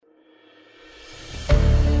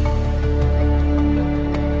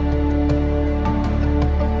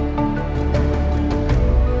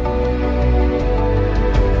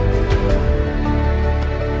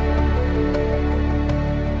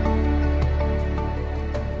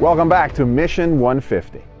Welcome back to Mission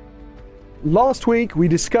 150. Last week, we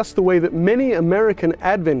discussed the way that many American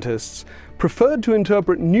Adventists preferred to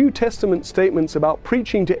interpret New Testament statements about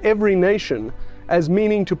preaching to every nation as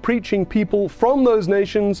meaning to preaching people from those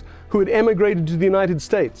nations who had emigrated to the United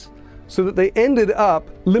States, so that they ended up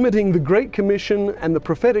limiting the Great Commission and the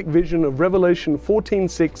prophetic vision of Revelation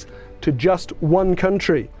 14:6 to just one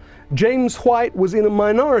country. James White was in a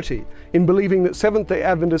minority in believing that Seventh-day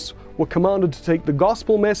Adventists were commanded to take the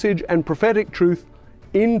gospel message and prophetic truth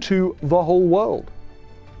into the whole world.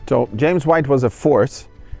 So James White was a force,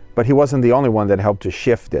 but he wasn't the only one that helped to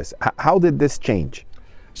shift this. How did this change?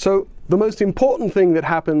 So the most important thing that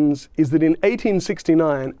happens is that in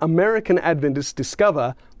 1869, American Adventists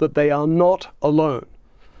discover that they are not alone.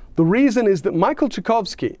 The reason is that Michael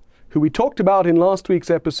Tchaikovsky, who we talked about in last week's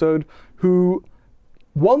episode, who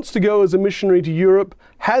wants to go as a missionary to Europe,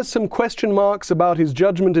 has some question marks about his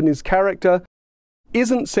judgment and his character,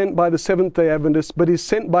 isn't sent by the Seventh-day Adventists, but is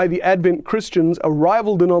sent by the Advent Christians, a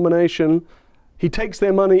rival denomination. He takes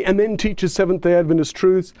their money and then teaches Seventh-day Adventist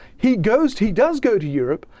truths. He does go to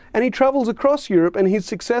Europe, and he travels across Europe, and he's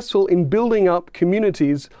successful in building up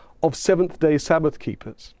communities of Seventh-day Sabbath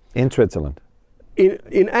keepers. In Switzerland.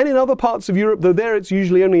 In other parts of Europe, though there it's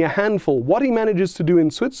usually only a handful. What he manages to do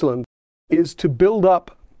in Switzerland is to build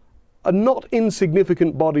up a not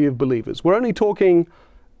insignificant body of believers. We're only talking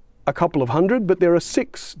a couple of hundred, but there are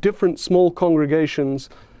 6 different small congregations,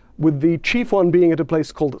 with the chief one being at a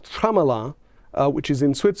place called Tramelan, which is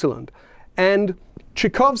in Switzerland. And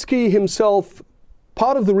Tchaikovsky himself,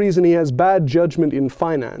 part of the reason he has bad judgment in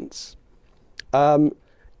finance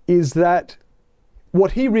is that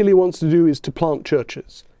what he really wants to do is to plant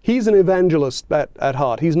churches. He's an evangelist at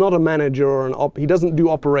heart. He's not a manager or he doesn't do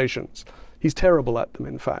operations. He's terrible at them,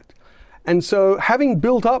 in fact. And so, having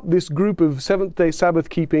built up this group of Seventh-day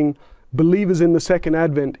Sabbath-keeping believers in the Second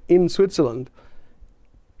Advent in Switzerland,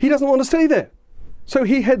 he doesn't want to stay there. So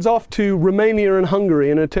he heads off to Romania and Hungary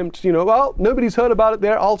in an attempt, well, nobody's heard about it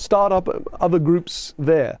there, I'll start up other groups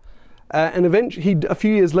there. And eventually, a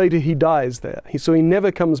few years later, he dies there. So he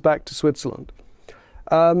never comes back to Switzerland.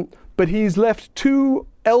 But he's left 2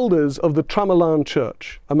 elders of the Tramelan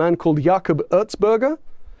church, a man called Jakob Erzberger,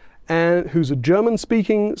 who's a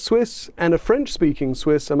German-speaking Swiss, and a French-speaking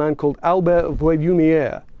Swiss, a man called Albert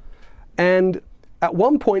Vuillumière. And at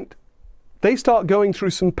one point, they start going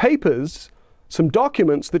through some papers, some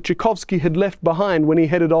documents that Tchaikovsky had left behind when he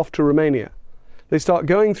headed off to Romania. They start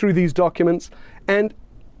going through these documents, and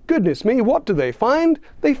goodness me, what do they find?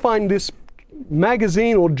 They find this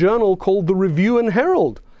magazine or journal called the Review and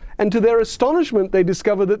Herald. And to their astonishment, they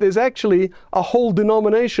discover that there's actually a whole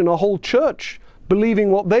denomination, a whole church,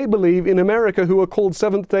 believing what they believe in America, who are called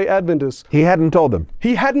Seventh-day Adventists. He hadn't told them.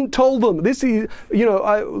 He hadn't told them.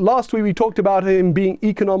 Last week we talked about him being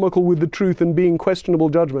economical with the truth and being questionable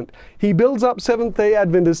judgment. He builds up Seventh-day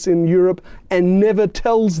Adventists in Europe and never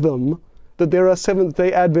tells them that there are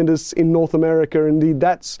Seventh-day Adventists in North America. Indeed,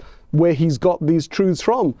 that's where he's got these truths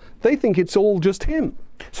from. They think it's all just him.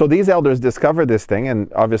 So these elders discover this thing,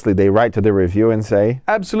 and obviously they write to the Review and say?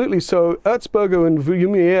 Absolutely. So Erzberger and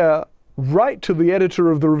Vuillumière write to the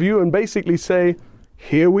editor of the Review and basically say,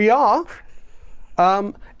 here we are.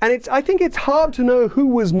 And I think it's hard to know who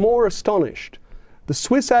was more astonished. The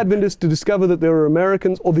Swiss Adventists to discover that there are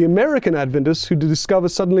Americans, or the American Adventists who discover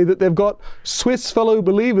suddenly that they've got Swiss fellow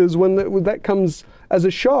believers when that comes as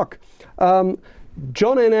a shock.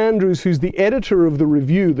 John N. Andrews, who's the editor of the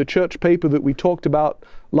Review, the church paper that we talked about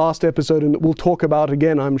last episode and that we'll talk about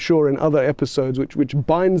again, I'm sure, in other episodes, which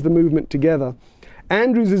binds the movement together.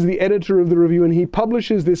 Andrews is the editor of the Review, and he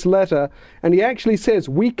publishes this letter, and he actually says,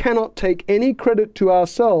 we cannot take any credit to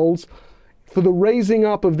ourselves for the raising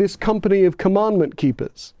up of this company of commandment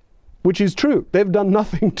keepers, which is true. They've done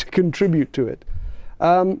nothing to contribute to it.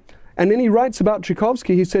 And then he writes about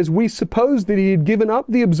Tchaikovsky, he says, we supposed that he had given up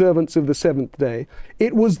the observance of the seventh day.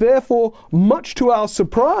 It was therefore much to our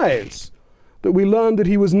surprise that we learned that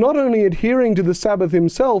he was not only adhering to the Sabbath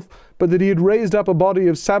himself, but that he had raised up a body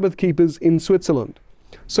of Sabbath keepers in Switzerland.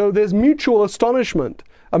 So there's mutual astonishment.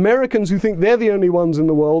 Americans who think they're the only ones in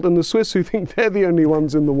the world, and the Swiss who think they're the only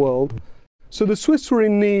ones in the world. So the Swiss were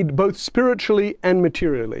in need both spiritually and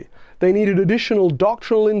materially. They needed additional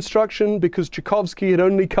doctrinal instruction because Tchaikovsky had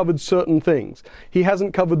only covered certain things. He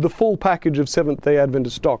hasn't covered the full package of Seventh-day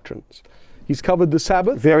Adventist doctrines. He's covered the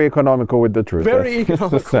Sabbath. Very economical with the truth. Very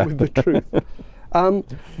economical with the truth.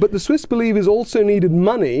 But the Swiss believers also needed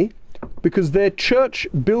money because their church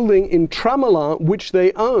building in Tramelan, which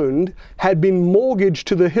they owned, had been mortgaged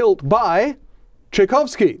to the hilt by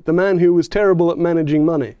Tchaikovsky, the man who was terrible at managing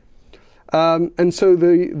money. And so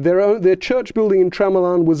their church building in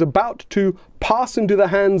Tramalan was about to pass into the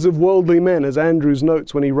hands of worldly men, as Andrews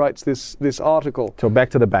notes when he writes this article. So back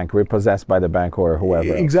to the bank, repossessed by the bank or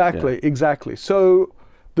whoever Exactly, else. exactly. So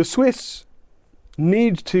the Swiss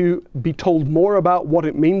need to be told more about what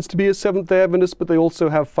it means to be a Seventh-day Adventist, but they also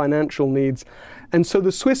have financial needs. And so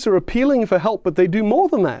the Swiss are appealing for help, but they do more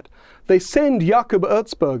than that. They send Jakob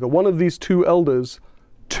Erzberger, one of these two elders,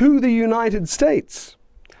 to the United States.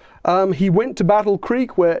 He went to Battle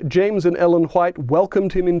Creek, where James and Ellen White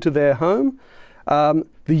welcomed him into their home. The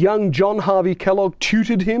young John Harvey Kellogg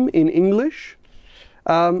tutored him in English.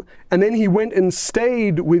 And then he went and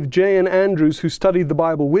stayed with J.N. Andrews, who studied the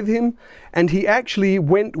Bible with him. And he actually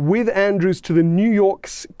went with Andrews to the New York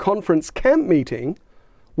Conference camp meeting,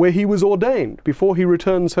 where he was ordained before he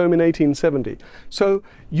returns home in 1870. So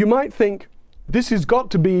you might think this has got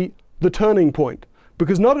to be the turning point,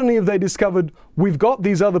 because not only have they discovered we've got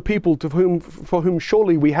these other people for whom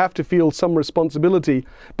surely we have to feel some responsibility,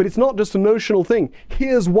 but it's not just a notional thing.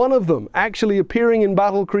 Here's one of them actually appearing in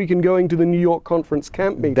Battle Creek and going to the New York Conference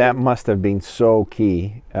camp meeting. That must have been so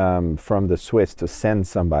key from the Swiss to send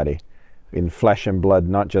somebody in flesh and blood,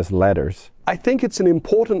 not just letters. I think it's an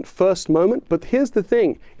important first moment, but here's the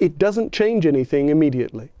thing. It doesn't change anything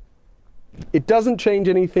immediately. It doesn't change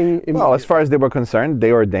anything immediately. Well, as far as they were concerned,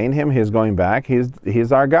 they ordained him. He's going back.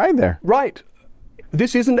 He's our guy there. Right.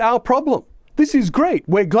 This isn't our problem. This is great.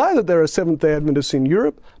 We're glad that there are Seventh-day Adventists in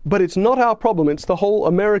Europe, but it's not our problem. It's the whole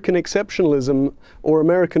American exceptionalism or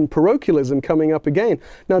American parochialism coming up again.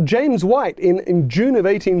 Now, James White, in June of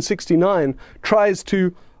 1869, tries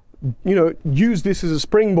to, use this as a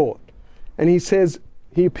springboard. And he says,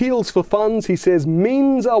 he appeals for funds. He says,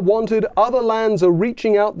 means are wanted. Other lands are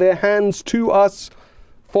reaching out their hands to us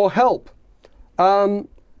for help.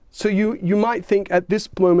 So you might think at this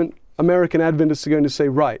moment, American Adventists are going to say,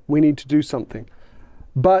 right, we need to do something.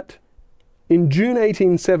 But in June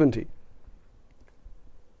 1870,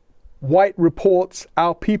 White reports,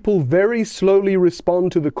 our people very slowly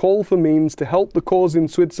respond to the call for means to help the cause in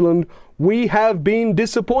Switzerland. We have been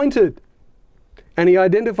disappointed. And he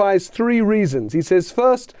identifies three reasons. He says,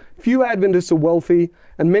 first, few Adventists are wealthy,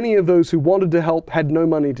 and many of those who wanted to help had no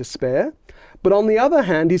money to spare. But on the other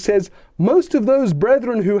hand, he says, most of those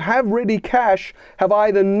brethren who have ready cash have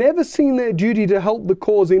either never seen their duty to help the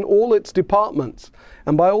cause in all its departments.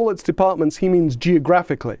 And by all its departments, he means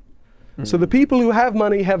geographically. Mm-hmm. So the people who have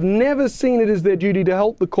money have never seen it as their duty to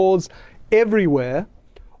help the cause everywhere,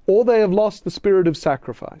 or they have lost the spirit of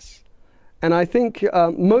sacrifice. And I think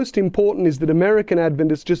most important is that American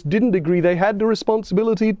Adventists just didn't agree they had the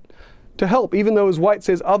responsibility to help. Even though, as White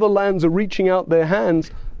says, other lands are reaching out their hands,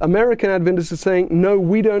 American Adventists are saying, no,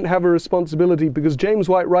 we don't have a responsibility, because James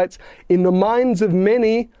White writes, in the minds of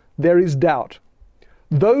many there is doubt.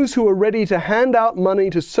 Those who are ready to hand out money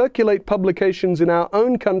to circulate publications in our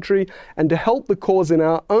own country and to help the cause in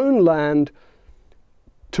our own land,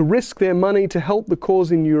 to risk their money to help the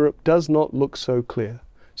cause in Europe does not look so clear.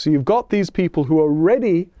 So you've got these people who are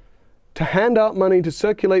ready to hand out money to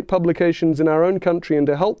circulate publications in our own country and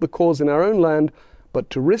to help the cause in our own land, but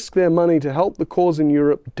to risk their money to help the cause in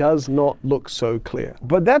Europe does not look so clear.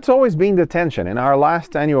 But that's always been the tension. In our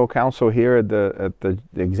last annual council here at the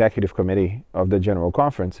Executive Committee of the General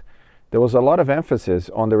Conference, there was a lot of emphasis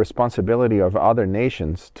on the responsibility of other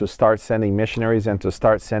nations to start sending missionaries and to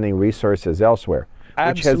start sending resources elsewhere,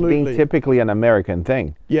 Absolutely. which has been typically an American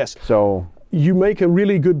thing. Yes. So you make a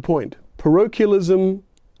really good point. Parochialism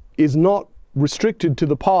is not restricted to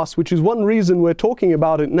the past, which is one reason we're talking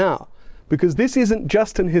about it now, because this isn't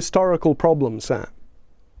just an historical problem, Sam.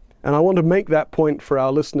 And I want to make that point for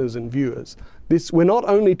our listeners and viewers. We're not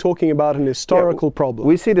only talking about an historical problem.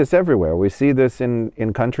 We see this everywhere. We see this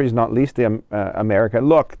in countries, not least America.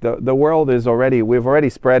 Look, the world is we've already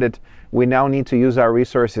spread it. We now need to use our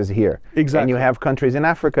resources here. Exactly. And you have countries in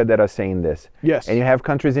Africa that are saying this. Yes. And you have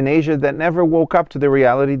countries in Asia that never woke up to the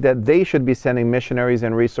reality that they should be sending missionaries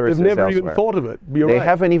and resources They've never elsewhere. even thought of it. You're They right.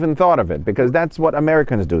 haven't even thought of it, because that's what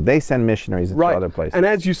Americans do. They send missionaries to other places. And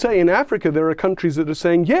as you say, in Africa, there are countries that are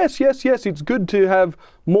saying, yes, it's good to have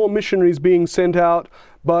more missionaries being sent out,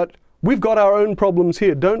 but we've got our own problems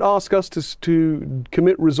here. Don't ask us to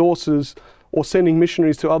commit resources or sending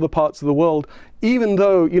missionaries to other parts of the world, even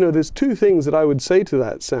though, there's two things that I would say to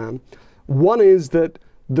that, Sam. One is that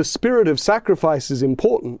the spirit of sacrifice is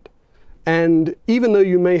important. And even though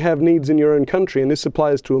you may have needs in your own country, and this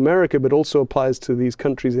applies to America, but also applies to these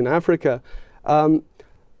countries in Africa,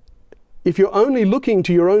 if you're only looking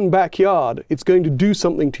to your own backyard, it's going to do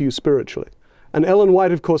something to you spiritually. And Ellen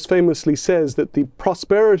White, of course, famously says that the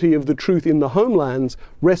prosperity of the truth in the homelands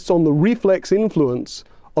rests on the reflex influence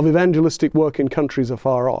of evangelistic work in countries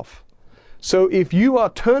afar off. So if you are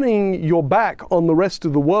turning your back on the rest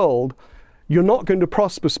of the world, you're not going to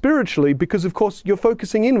prosper spiritually, because of course you're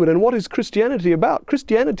focusing inward. And what is Christianity about?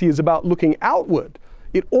 Christianity is about looking outward.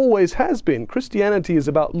 It always has been. Christianity is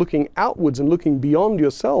about looking outwards and looking beyond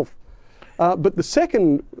yourself. But the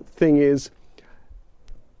second thing is,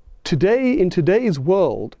 in today's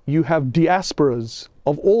world, you have diasporas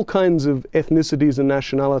of all kinds of ethnicities and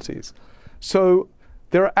nationalities. So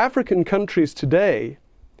there are African countries today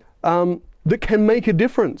that can make a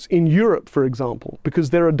difference in Europe, for example, because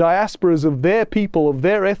there are diasporas of their people, of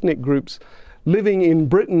their ethnic groups, living in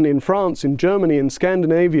Britain, in France, in Germany, in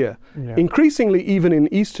Scandinavia, increasingly even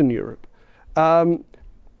in Eastern Europe.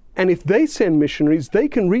 And if they send missionaries, they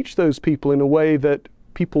can reach those people in a way that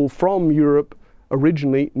people from Europe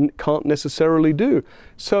originally can't necessarily do.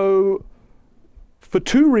 So for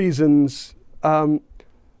two reasons,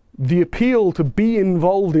 the appeal to be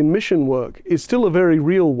involved in mission work is still a very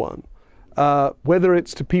real one. Whether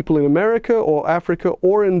it's to people in America or Africa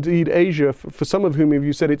or indeed Asia, for some of whom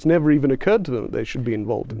you said it's never even occurred to them that they should be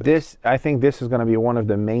involved in this. I think this is going to be one of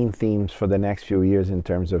the main themes for the next few years in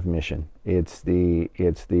terms of mission. It's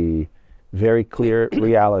the very clear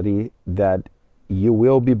reality that you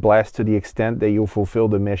will be blessed to the extent that you fulfill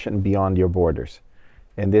the mission beyond your borders.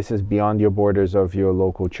 And this is beyond your borders of your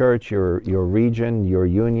local church, your region, your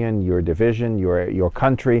union, your division, your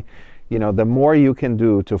country. You know, the more you can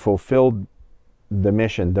do to fulfill the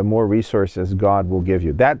mission, the more resources God will give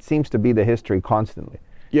you. That seems to be the history constantly.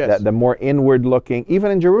 Yes. That the more inward looking,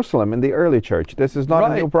 even in Jerusalem, in the early church, this is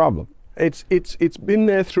not a new problem. It's been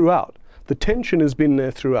there throughout. The tension has been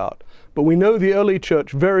there throughout. But we know the early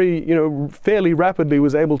church fairly rapidly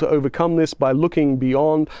was able to overcome this by looking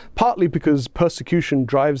beyond, partly because persecution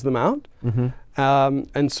drives them out.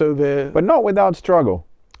 And so they're... But not without struggle.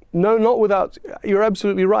 No, not without. You're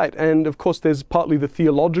absolutely right. And of course, there's partly the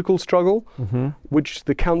theological struggle, which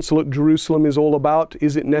the Council at Jerusalem is all about.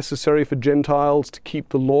 Is it necessary for Gentiles to keep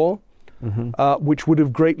the law, which would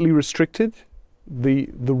have greatly restricted the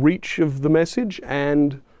reach of the message?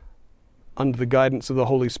 And under the guidance of the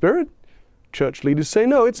Holy Spirit, church leaders say,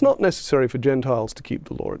 no, it's not necessary for Gentiles to keep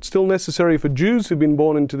the law. It's still necessary for Jews who've been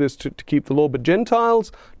born into this to keep the law, but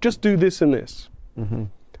Gentiles, just do this and this.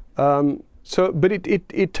 But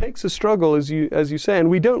it takes a struggle, as you say, and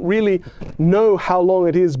we don't really know how long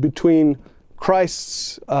it is between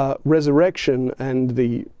Christ's resurrection and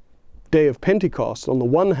the day of Pentecost on the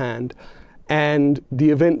one hand, and the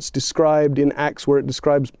events described in Acts where it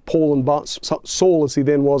describes Paul and Saul, as he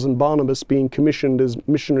then was, and Barnabas being commissioned as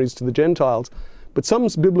missionaries to the Gentiles. But some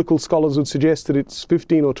biblical scholars would suggest that it's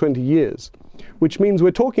 15 or 20 years, which means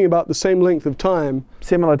we're talking about the same length of time.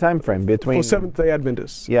 Similar time frame between... For Seventh-day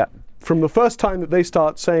Adventists. Yeah. From the first time that they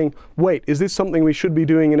start saying, wait, is this something we should be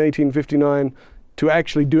doing in 1859, to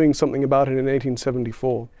actually doing something about it in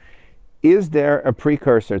 1874. Is there a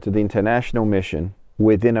precursor to the international mission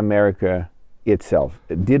within America itself?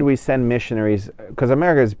 Did we send missionaries? Because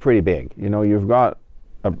America is pretty big. You know, you've got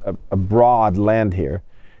a broad land here.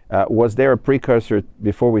 Was there a precursor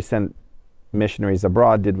before we sent missionaries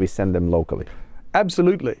abroad? Did we send them locally?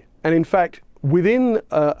 Absolutely. And in fact, within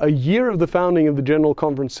a year of the founding of the General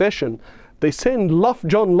Conference session, they send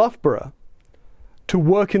John Loughborough to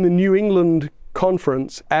work in the New England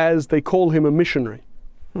Conference as, they call him, a missionary,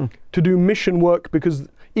 to do mission work, because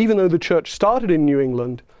even though the church started in New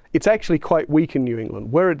England, it's actually quite weak in New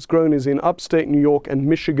England. Where it's grown is in upstate New York and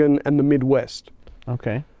Michigan and the Midwest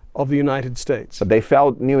of the United States. But they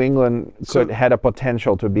felt New England had a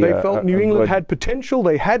potential to be They felt New England had potential.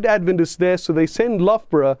 They had Adventists there, so they send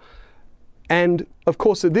Loughborough. And of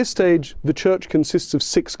course, at this stage, the church consists of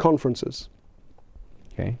 6 conferences.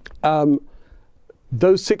 Okay.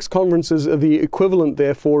 Those 6 conferences are the equivalent,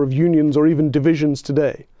 therefore, of unions or even divisions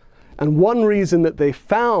today. And one reason that they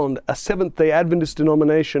found a Seventh-day Adventist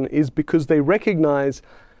denomination is because they recognize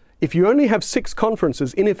if you only have 6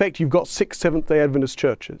 conferences, in effect, you've got 6 Seventh-day Adventist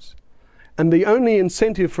churches. And the only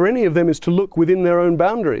incentive for any of them is to look within their own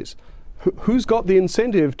boundaries. Who's got the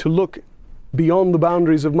incentive to look beyond the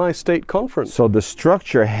boundaries of my state conference? So the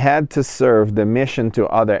structure had to serve the mission to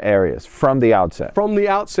other areas from the outset. From the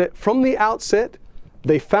outset,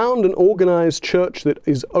 they found an organized church that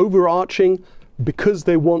is overarching because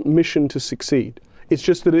they want mission to succeed. It's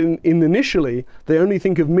just that initially, they only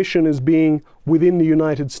think of mission as being within the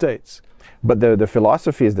United States. But the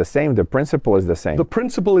philosophy is the same, the principle is the same. The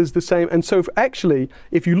principle is the same. And so actually,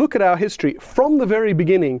 if you look at our history, from the very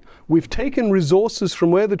beginning, we've taken resources from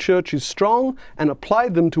where the church is strong and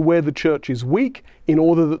applied them to where the church is weak in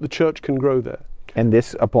order that the church can grow there. And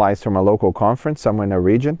this applies from a local conference, somewhere in a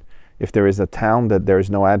region. if there is a town that there is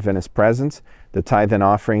no Adventist presence, the tithe and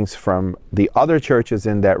offerings from the other churches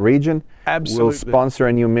in that region will sponsor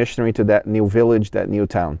a new missionary to that new village, that new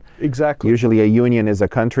town. Exactly. Usually a union is a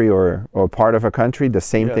country or part of a country. The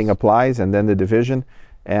same thing applies, and then the division.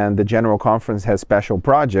 And the General Conference has special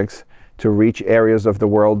projects to reach areas of the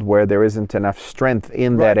world where there isn't enough strength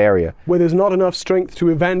in that area. Where there's not enough strength to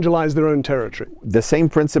evangelize their own territory. The same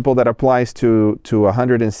principle that applies to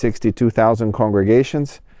 162,000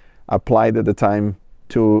 congregations applied at the time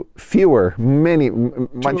to fewer,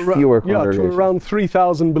 much fewer congregations. Yeah, to around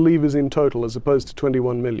 3,000 believers in total, as opposed to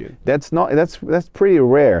 21 million. That's pretty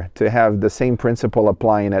rare to have the same principle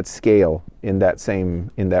applying at scale in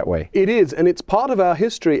that way. It is, and it's part of our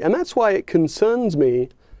history, and that's why it concerns me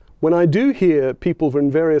when I do hear people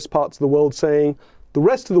from various parts of the world saying, the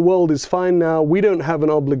rest of the world is fine now, we don't have an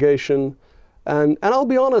obligation. And I'll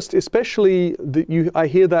be honest, especially I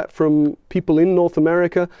hear that from people in North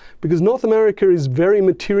America, because North America is very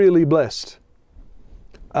materially blessed.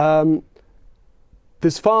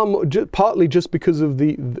 There's far more, partly just because of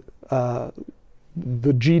the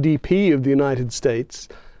GDP of the United States,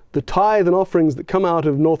 the tithe and offerings that come out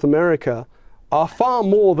of North America are far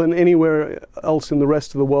more than anywhere else in the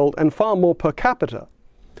rest of the world, and far more per capita.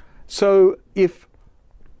 So if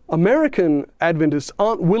American Adventists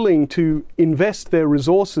aren't willing to invest their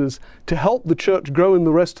resources to help the church grow in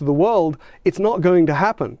the rest of the world, it's not going to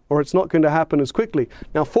happen, or it's not going to happen as quickly.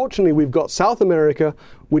 Now, fortunately, we've got South America,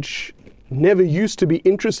 which never used to be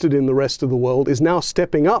interested in the rest of the world, is now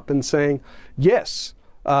stepping up and saying, yes,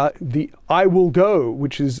 the I Will Go,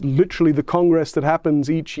 which is literally the congress that happens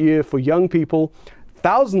each year for young people,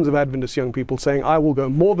 thousands of Adventist young people saying, I will go,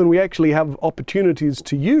 more than we actually have opportunities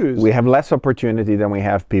to use. We have less opportunity than we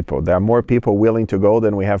have people. There are more people willing to go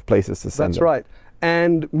than we have places to send them. That's right.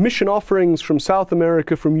 And mission offerings from South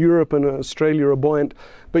America, from Europe and Australia are buoyant.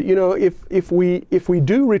 But you know, if we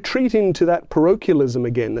do retreat into that parochialism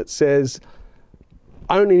again that says,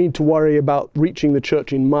 I only need to worry about reaching the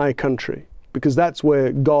church in my country, because that's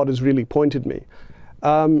where God has really pointed me.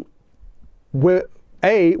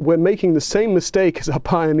 We're making the same mistake as our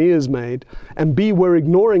pioneers made, and B, we're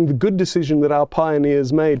ignoring the good decision that our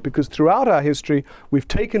pioneers made, because throughout our history, we've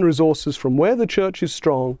taken resources from where the church is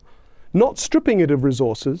strong, not stripping it of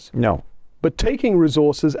resources, no, but taking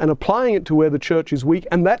resources and applying it to where the church is weak,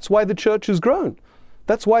 and that's why the church has grown.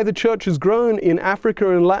 That's why the church has grown in Africa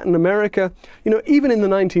and Latin America. You know, even in the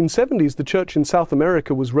 1970s, the church in South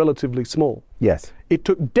America was relatively small. Yes. It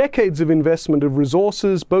took decades of investment of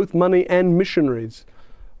resources, both money and missionaries,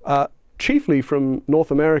 chiefly from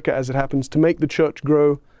North America, as it happens, to make the church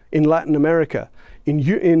grow in Latin America.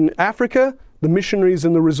 In Africa, the missionaries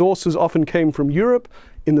and the resources often came from Europe.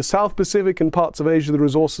 In the South Pacific and parts of Asia, the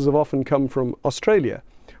resources have often come from Australia.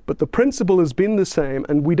 But the principle has been the same,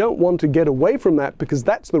 and we don't want to get away from that, because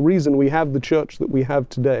that's the reason we have the church that we have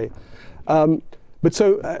today. But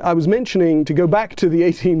so I was mentioning, to go back to the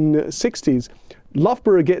 1860s,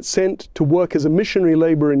 Loughborough gets sent to work as a missionary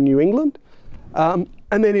laborer in New England. And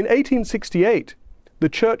then in 1868, the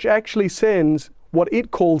church actually sends what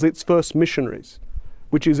it calls its first missionaries,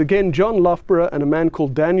 which is again John Loughborough and a man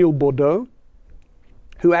called Daniel Bordeaux,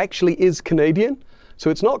 who actually is Canadian. So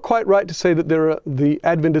it's not quite right to say that the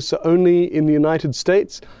Adventists are only in the United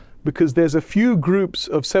States, because there's a few groups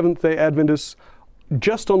of Seventh-day Adventists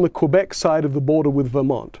just on the Quebec side of the border with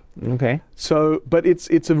Vermont. Okay. So, but it's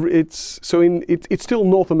still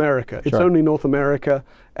North America. It's only North America,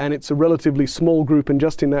 and it's a relatively small group, and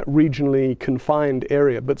just in that regionally confined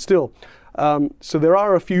area. But still, so there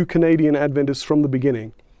are a few Canadian Adventists from the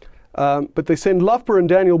beginning. But they send Loughborough and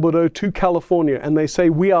Daniel Bordeaux to California, and they say,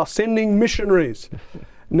 we are sending missionaries.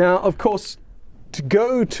 Now, of course, to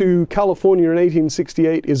go to California in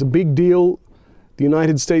 1868 is a big deal. The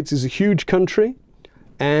United States is a huge country,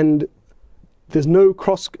 and there's no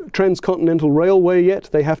transcontinental railway yet.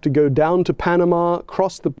 They have to go down to Panama,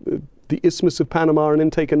 cross the Isthmus of Panama, and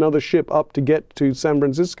then take another ship up to get to San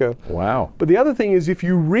Francisco. Wow. But the other thing is, if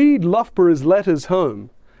you read Loughborough's letters home,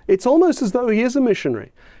 it's almost as though he is a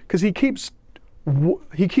missionary, because he keeps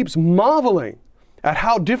marveling at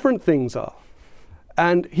how different things are.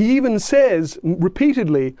 And he even says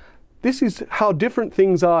repeatedly, this is how different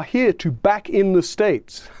things are here to back in the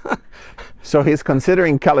States. So he's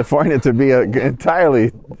considering California to be an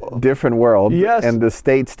entirely different world, yes, and the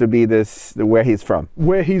States to be where he's from.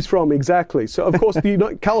 Where he's from, exactly. So of course,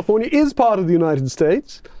 California is part of the United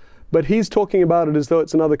States, but he's talking about it as though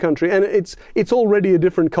it's another country, and it's already a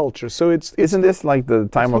different culture. So isn't this like the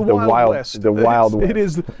time of the Wild West? It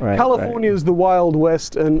is. Right, California is the Wild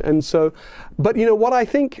West, and so, but you know what I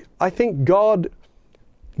think God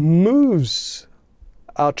moves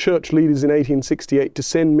our church leaders in 1868 to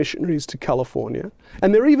send missionaries to California.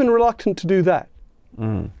 And they're even reluctant to do that.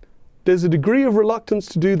 There's a degree of reluctance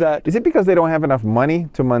to do that. Is it because they don't have enough money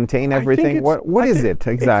to maintain everything? What is it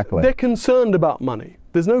exactly? They're concerned about money.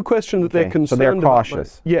 There's no question that they're concerned so they're about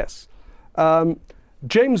cautious. money. Yes.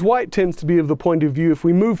 James White tends to be of the point of view, if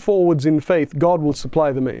we move forwards in faith, God will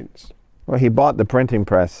supply the means. Well, he bought the printing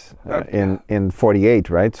press in 48,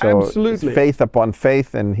 right? So absolutely. It's faith upon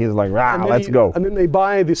faith, and he's like, let's go. And then they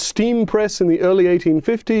buy the steam press in the early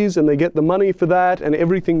 1850s, and they get the money for that, and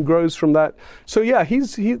everything grows from that. So yeah,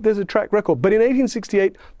 there's a track record. But in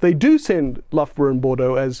 1868, they do send Loughborough and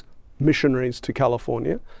Bordeaux as missionaries to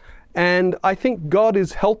California. And I think God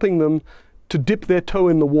is helping them to dip their toe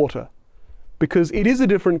in the water, because it is a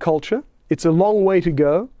different culture. It's a long way to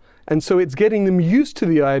go. And so it's getting them used to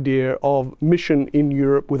the idea of mission in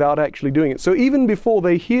Europe without actually doing it. So even before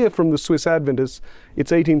they hear from the Swiss Adventists,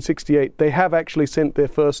 it's 1868, they have actually sent their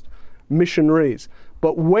first missionaries.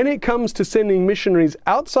 But when it comes to sending missionaries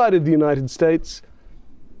outside of the United States,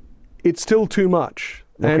 it's still too much.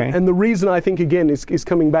 Okay. And the reason, I think, again, is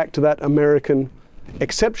coming back to that American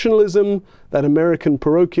exceptionalism, that American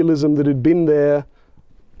parochialism that had been there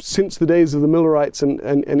since the days of the Millerites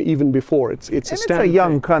and even before. It's a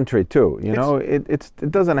young country too. You know, it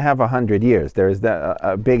doesn't have 100 years. There is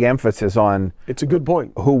a big emphasis on. It's a good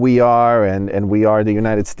point. Who we are, and we are the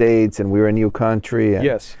United States, and we're a new country. And,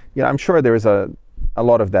 yes. Yeah, I'm sure there is a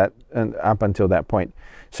lot of that up until that point.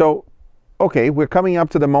 So, okay, we're coming up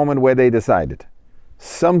to the moment where they decided.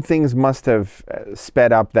 Some things must have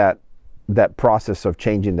sped up that process of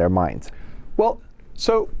changing their minds. Well,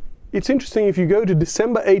 so. It's interesting, if you go to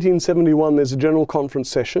December 1871, there's a general conference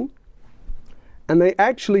session, and they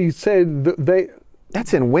actually said that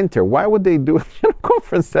That's in winter. Why would they do a general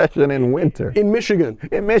conference session in winter? In Michigan.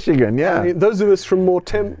 In Michigan, yeah. I mean, those of us from more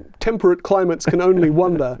temperate climates can only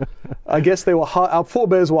wonder. I guess our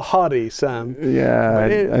forebears were hardy, Sam.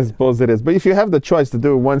 Yeah, I suppose it is. But if you have the choice to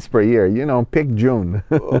do it once per year, pick June.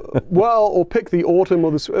 Or pick the autumn,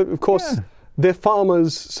 or of course. Yeah. They're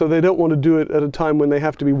farmers, so they don't want to do it at a time when they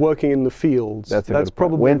have to be working in the fields. That's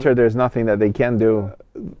probably winter. There's nothing that they can do.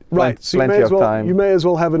 Right. So plenty of time. You may as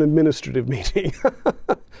well have an administrative meeting.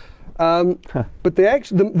 But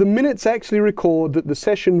the minutes actually record that the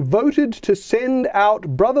session voted to send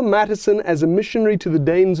out Brother Matteson as a missionary to the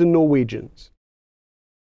Danes and Norwegians.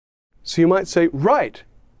 So you might say, right,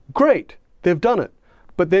 great, they've done it.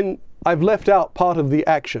 But then I've left out part of the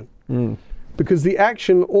action. Because the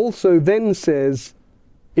action also then says,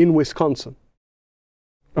 in Wisconsin.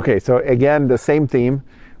 Okay, so again, the same theme.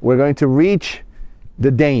 We're going to reach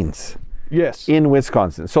the Danes. Yes. In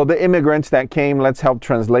Wisconsin. So the immigrants that came, let's help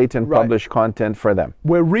translate and publish content for them.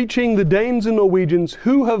 We're reaching the Danes and Norwegians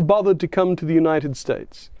who have bothered to come to the United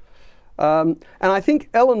States. And I think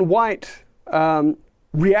Ellen White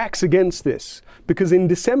reacts against this, because in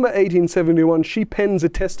December 1871, she pens a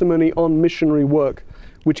testimony on missionary work,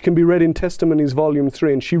 which can be read in Testimonies, Volume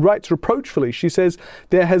 3. And she writes reproachfully. She says,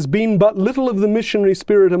 "There has been but little of the missionary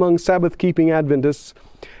spirit among Sabbath-keeping Adventists."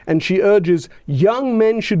 And she urges, young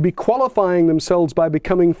men should be qualifying themselves by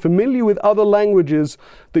becoming familiar with other languages,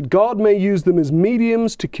 that God may use them as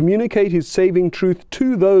mediums to communicate His saving truth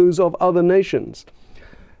to those of other nations.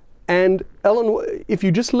 And Ellen, if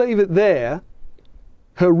you just leave it there,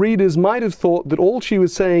 her readers might have thought that all she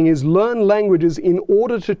was saying is learn languages in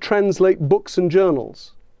order to translate books and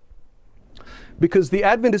journals. Because the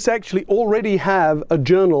Adventists actually already have a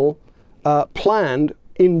journal planned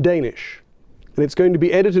in Danish. And it's going to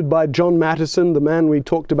be edited by John Matteson, the man we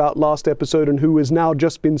talked about last episode and who has now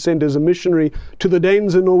just been sent as a missionary to the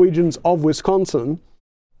Danes and Norwegians of Wisconsin.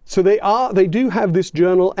 So they do have this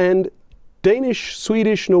journal, and Danish,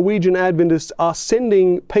 Swedish, Norwegian Adventists are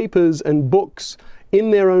sending papers and books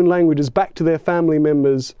in their own languages back to their family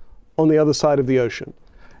members on the other side of the ocean.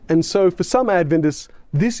 And so for some Adventists,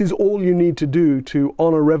 this is all you need to do to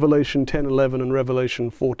honor Revelation 10:11 and Revelation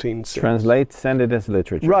 14:6. Translate, send it as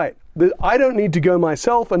literature. Right. I don't need to go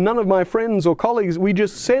myself, and none of my friends or colleagues. We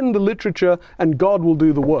just send the literature, and God will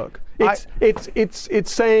do the work. It's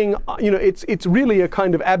saying, it's really a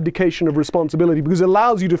kind of abdication of responsibility, because it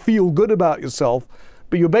allows you to feel good about yourself.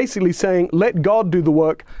 But you're basically saying, let God do the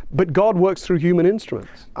work, but God works through human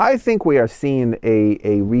instruments. I think we are seeing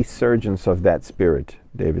a resurgence of that spirit,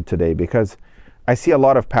 David, today, because I see a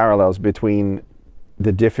lot of parallels between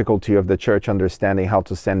the difficulty of the church understanding how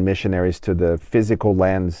to send missionaries to the physical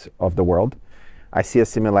lands of the world. I see a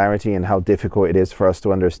similarity in how difficult it is for us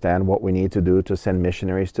to understand what we need to do to send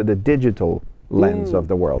missionaries to the digital lens of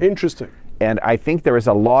the world. Interesting. And I think there is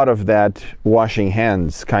a lot of that washing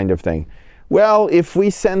hands kind of thing. Well, if we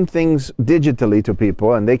send things digitally to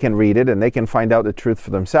people and they can read it and they can find out the truth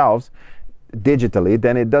for themselves digitally,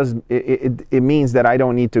 then it means that I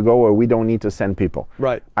don't need to go, or we don't need to send people.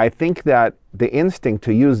 Right. I think that the instinct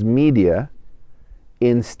to use media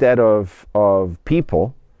instead of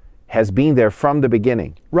people has been there from the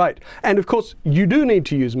beginning. Right. And of course, you do need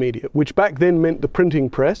to use media, which back then meant the printing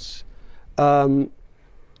press.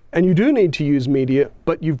 And you do need to use media,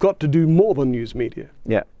 but you've got to do more than use media.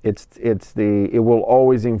 Yeah, it will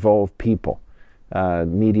always involve people.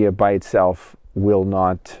 Media by itself will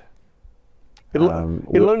not.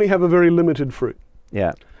 It'll only have a very limited fruit.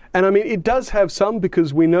 Yeah. And I mean, it does have some,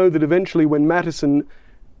 because we know that eventually when Madison,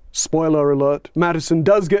 spoiler alert, Madison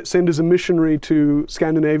does get sent as a missionary to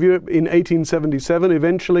Scandinavia in 1877.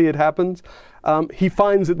 Eventually it happens. He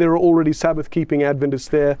finds that there are already Sabbath-keeping Adventists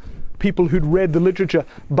there, people who'd read the literature.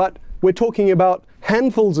 But we're talking about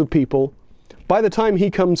handfuls of people. By the time he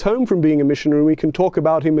comes home from being a missionary, we can talk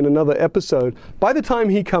about him in another episode. By the time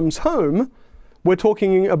he comes home, we're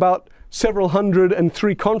talking about several hundred and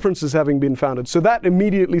 3 conferences having been founded. So that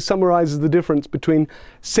immediately summarizes the difference between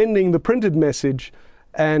sending the printed message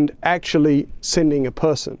and actually sending a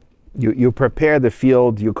person. You prepare the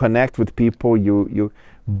field, you connect with people,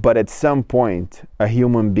 but at some point a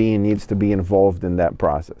human being needs to be involved in that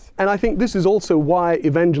process. And I think this is also why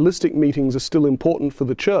evangelistic meetings are still important for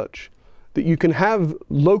the church. That you can have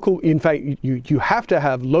local, in fact, you have to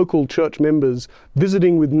have local church members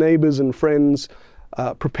visiting with neighbors and friends,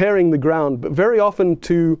 preparing the ground, but very often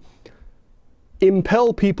to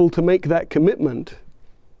impel people to make that commitment,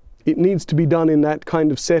 it needs to be done in that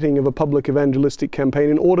kind of setting of a public evangelistic campaign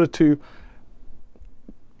in order to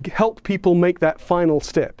help people make that final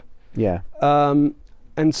step. Yeah.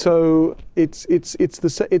 And so it's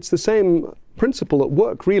the same principle at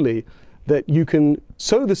work, really, that you can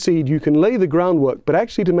sow the seed, you can lay the groundwork, but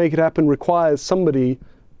actually to make it happen requires somebody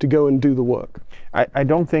to go and do the work. I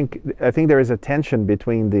think there is a tension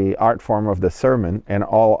between the art form of the sermon and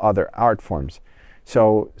all other art forms.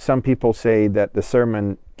 So some people say that the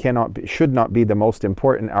sermon should not be the most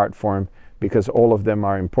important art form because all of them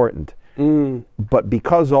are important. But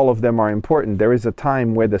because all of them are important, there is a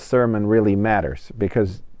time where the sermon really matters,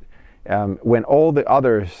 because when all the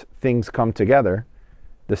other things come together,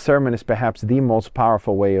 the sermon is perhaps the most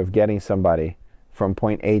powerful way of getting somebody from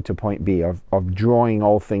point A to point B, of drawing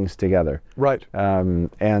all things together. Right.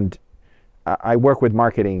 And I work with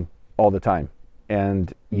marketing all the time,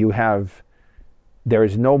 and there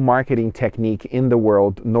is no marketing technique in the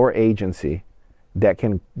world nor agency that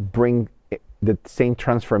can bring the same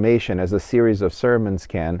transformation as a series of sermons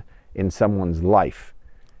can in someone's life.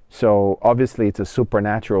 So obviously it's a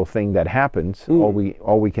supernatural thing that happens. All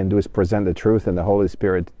we can do is present the truth, and the Holy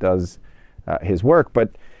Spirit does his work.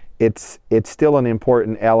 But it's still an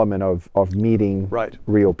important element of meeting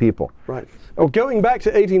real people. Right. Oh, going back to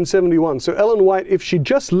 1871, so Ellen White, if she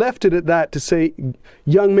just left it at that to say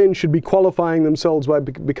young men should be qualifying themselves by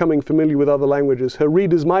becoming familiar with other languages, her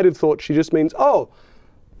readers might have thought she just means,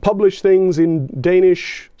 publish things in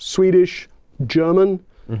Danish, Swedish, German,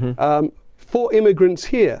 for immigrants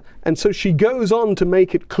here. And so she goes on to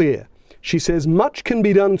make it clear. She says, much can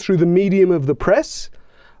be done through the medium of the press,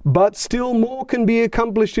 but still more can be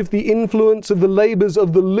accomplished if the influence of the labors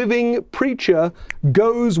of the living preacher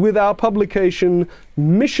goes with our publication.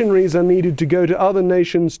 Missionaries are needed to go to other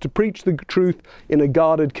nations to preach the truth in a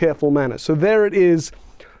guarded, careful manner. So there it is.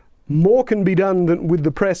 More can be done than with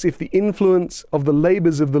the press if the influence of the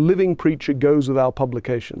labors of the living preacher goes with our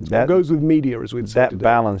publications, or goes with media, as we'd say today. That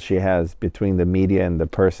balance she has between the media and the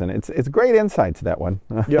person, it's great insights, that one.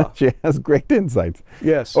 Yeah. She has great insights.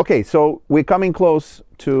 Yes. Okay, so we're coming close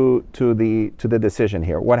to the decision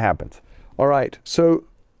here. What happens? All right. So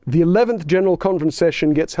the 11th General Conference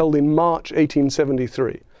session gets held in March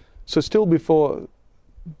 1873. So still before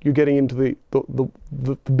you're getting into the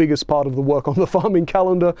biggest part of the work on the farming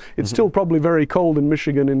calendar. It's still probably very cold in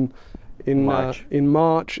Michigan in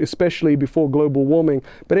March, especially before global warming.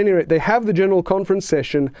 But anyway, they have the General Conference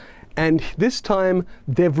session, and this time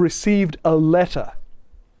they've received a letter.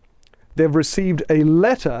 They've received a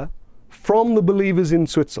letter from the believers in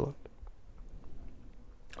Switzerland.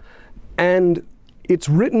 And it's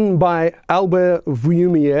written by Albert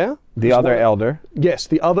Vuillumière. The other elder. Yes,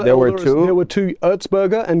 the other there elder. There were two,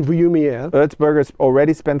 Erzberger and Vuillumière. Erzberger's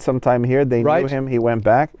already spent some time here. They knew him. He went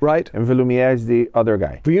back. Right. And Vuillumière is the other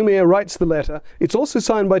guy. Vuillumière writes the letter. It's also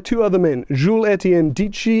signed by 2 other men, Jules-Étienne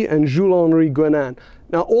Dichy and Jules-Henri Guénin.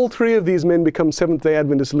 Now, all 3 of these men become Seventh-day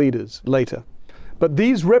Adventist leaders later. But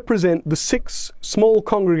these represent the 6 small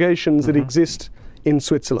congregations that exist in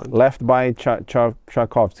Switzerland. Left by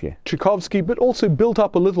Tchaikovsky. Tchaikovsky, but also built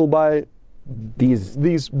up a little by these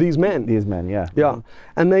men. These men, yeah. Yeah.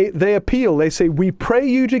 And they appeal. They say, "We pray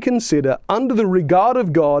you to consider, under the regard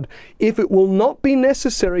of God, if it will not be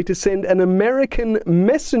necessary to send an American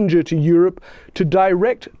messenger to Europe to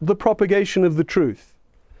direct the propagation of the truth."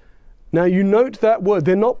 Now you note that word.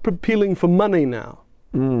 They're not appealing for money now.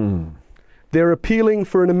 They're appealing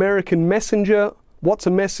for an American messenger. What's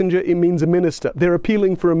a messenger? It means a minister. They're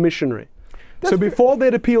appealing for a missionary. So before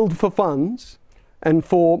they'd appealed for funds and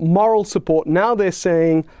for moral support, now they're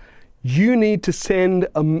saying, you need to send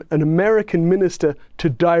an American minister to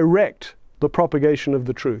direct the propagation of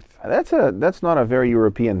the truth. That's not a very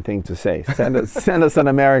European thing to say. Send us an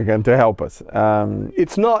American to help us.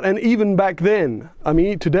 It's not, and even back then, I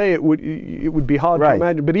mean, today it would be hard to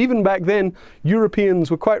imagine, but even back then, Europeans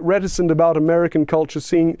were quite reticent about American culture,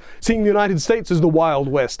 seeing the United States as the Wild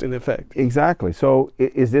West, in effect. Exactly. So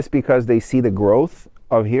is this because they see the growth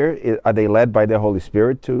of here? Are they led by the Holy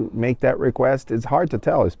Spirit to make that request? It's hard to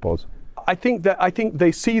tell, I suppose. I think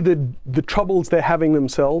they see the troubles they're having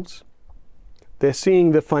themselves. They're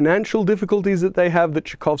seeing the financial difficulties that they have that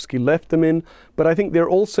Tchaikovsky left them in, but I think they're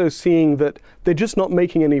also seeing that they're just not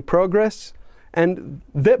making any progress. And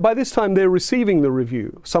by this time they're receiving the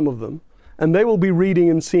review, some of them, and they will be reading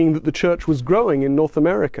and seeing that the church was growing in North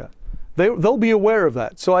America. They'll be aware of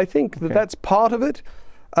that. So I think that's part of it.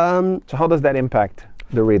 So how does that impact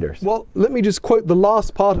the readers? Well, let me just quote the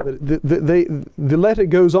last part of it. The letter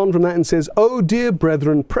goes on from that and says, "Oh, dear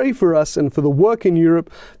brethren, pray for us and for the work in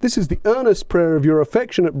Europe. This is the earnest prayer of your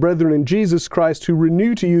affectionate brethren in Jesus Christ, who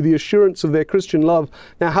renew to you the assurance of their Christian love."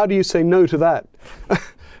 Now, how do you say no to that?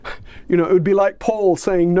 You know, it would be like Paul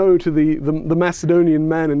saying no to the Macedonian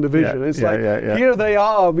man in the vision. It's here they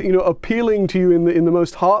are, you know, appealing to you in the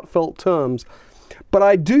most heartfelt terms. But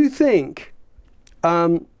I do think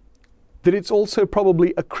that it's also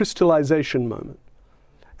probably a crystallization moment.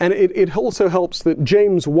 And it also helps that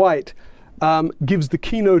James White gives the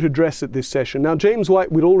keynote address at this session. Now, James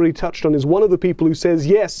White, we'd already touched on, is one of the people who says,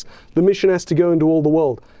 yes, the mission has to go into all the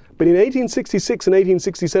world. But in 1866 and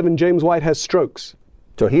 1867, James White has strokes.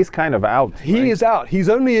 So he's kind of out. He is out. He's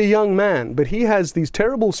only a young man, but he has these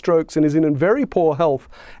terrible strokes and is in very poor health.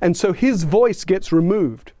 And so his voice gets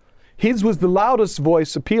removed. His was the loudest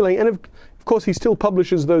voice appealing, and of course, he still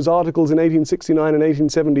publishes those articles in 1869 and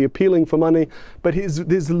 1870 appealing for money, but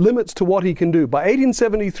there's limits to what he can do. By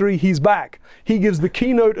 1873, he's back. He gives the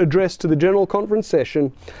keynote address to the General Conference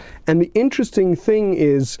session, and the interesting thing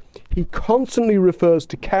is he constantly refers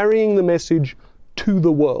to carrying the message to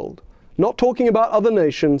the world. Not talking about other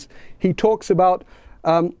nations, he talks about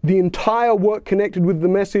the entire work connected with the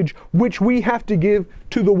message which we have to give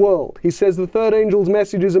to the world. He says the third angel's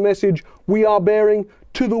message is a message we are bearing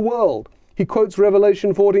to the world. He quotes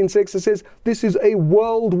Revelation 14:6 that says, this is a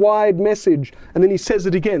worldwide message. And then he says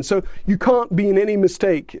it again. So you can't be in any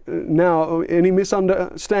mistake now, any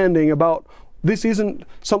misunderstanding about this isn't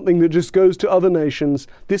something that just goes to other nations.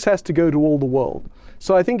 This has to go to all the world.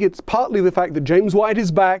 So I think it's partly the fact that James White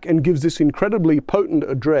is back and gives this incredibly potent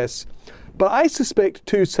address. But I suspect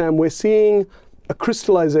too, Sam, we're seeing a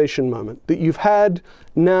crystallization moment, that you've had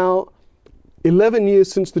now 11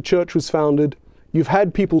 years since the church was founded. You've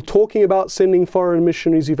had people talking about sending foreign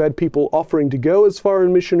missionaries. You've had people offering to go as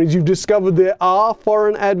foreign missionaries. You've discovered there are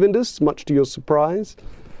foreign Adventists, much to your surprise.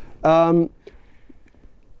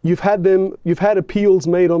 You've had appeals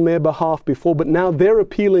made on their behalf before, but now they're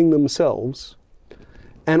appealing themselves.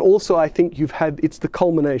 And also I think it's the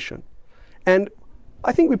culmination. And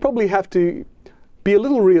I think we probably have to be a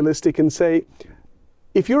little realistic and say,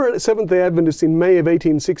 if you're a Seventh-day Adventist in May of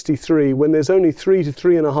 1863, when there's only 3,000 to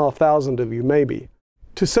 3,500 of you, maybe,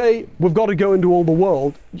 to say we've got to go into all the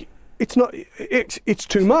world, it's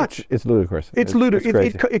too much. It's ludicrous. It's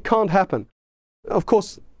ludicrous. It can't happen. Of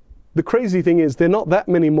course, the crazy thing is there are not that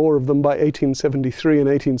many more of them by 1873 and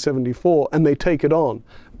 1874, and they take it on.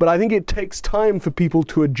 But I think it takes time for people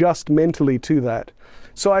to adjust mentally to that.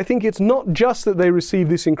 So I think it's not just that they receive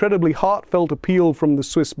this incredibly heartfelt appeal from the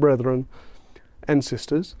Swiss brethren and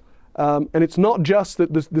sisters, and it's not just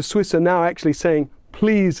that the Swiss are now actually saying,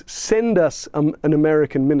 please send us an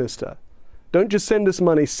American minister. Don't just send us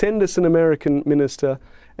money, send us an American minister.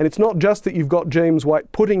 And it's not just that you've got James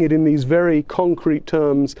White putting it in these very concrete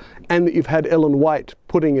terms, and that you've had Ellen White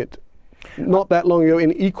putting it not that long ago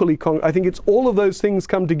in equally I think it's all of those things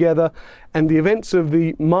come together, and the events of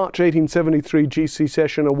the March 1873 GC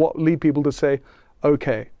session are what lead people to say,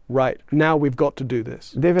 okay, right, now we've got to do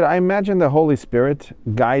this. David, I imagine the Holy Spirit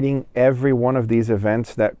guiding every one of these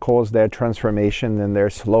events that cause their transformation and their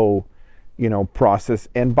slow, process.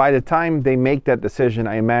 And by the time they make that decision,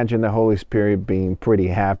 I imagine the Holy Spirit being pretty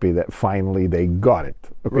happy that finally they got it.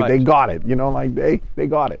 Okay, Right. they got it. Like they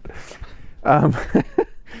got it.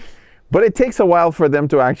 But it takes a while for them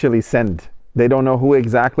to actually send. They don't know who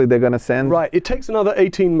exactly they're going to send. Right. It takes another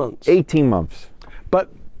 18 months. 18 months.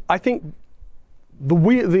 But I think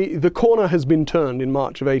the corner has been turned in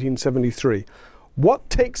March of 1873. What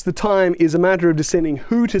takes the time is a matter of deciding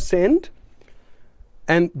who to send.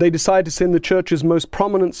 And they decide to send the church's most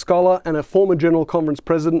prominent scholar and a former General Conference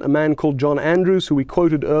president, a man called John Andrews, who we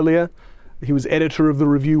quoted earlier. He was editor of the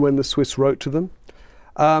review when the Swiss wrote to them.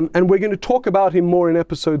 And we're going to talk about him more in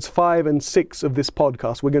episodes 5 and 6 of this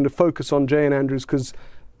podcast. We're going to focus on J.N. Andrews because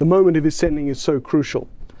the moment of his sending is so crucial.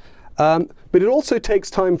 But it also takes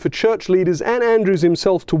time for church leaders and Andrews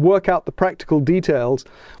himself to work out the practical details,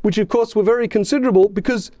 which of course were very considerable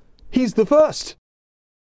because he's the first.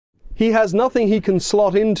 He has nothing he can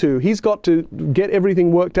slot into. He's got to get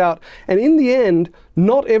everything worked out. And in the end,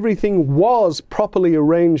 not everything was properly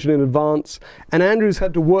arranged in advance. And Andrews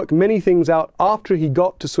had to work many things out after he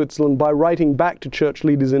got to Switzerland by writing back to church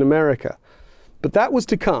leaders in America. But that was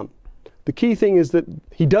to come. The key thing is that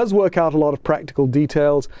he does work out a lot of practical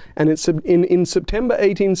details. And it's in September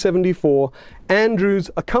 1874, Andrews,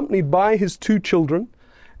 accompanied by his 2 children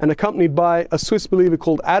and accompanied by a Swiss believer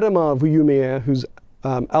called Adamar Vuillumier, who's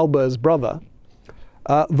Albert's brother,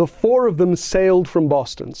 the 4 of them sailed from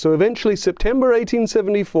Boston. So eventually, September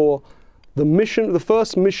 1874, the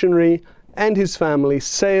first missionary and his family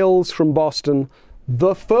sails from Boston,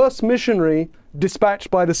 the first missionary dispatched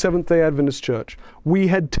by the Seventh-day Adventist Church. We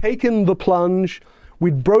had taken the plunge,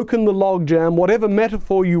 we'd broken the logjam, whatever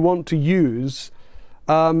metaphor you want to use,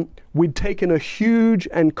 we'd taken a huge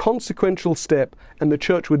and consequential step, and the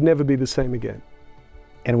church would never be the same again.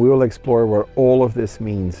 And we will explore what all of this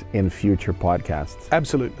means in future podcasts.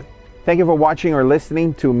 Absolutely. Thank you for watching or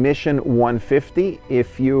listening to Mission 150.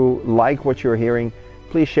 If you like what you're hearing,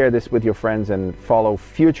 please share this with your friends and follow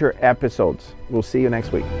future episodes. We'll see you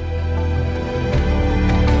next week.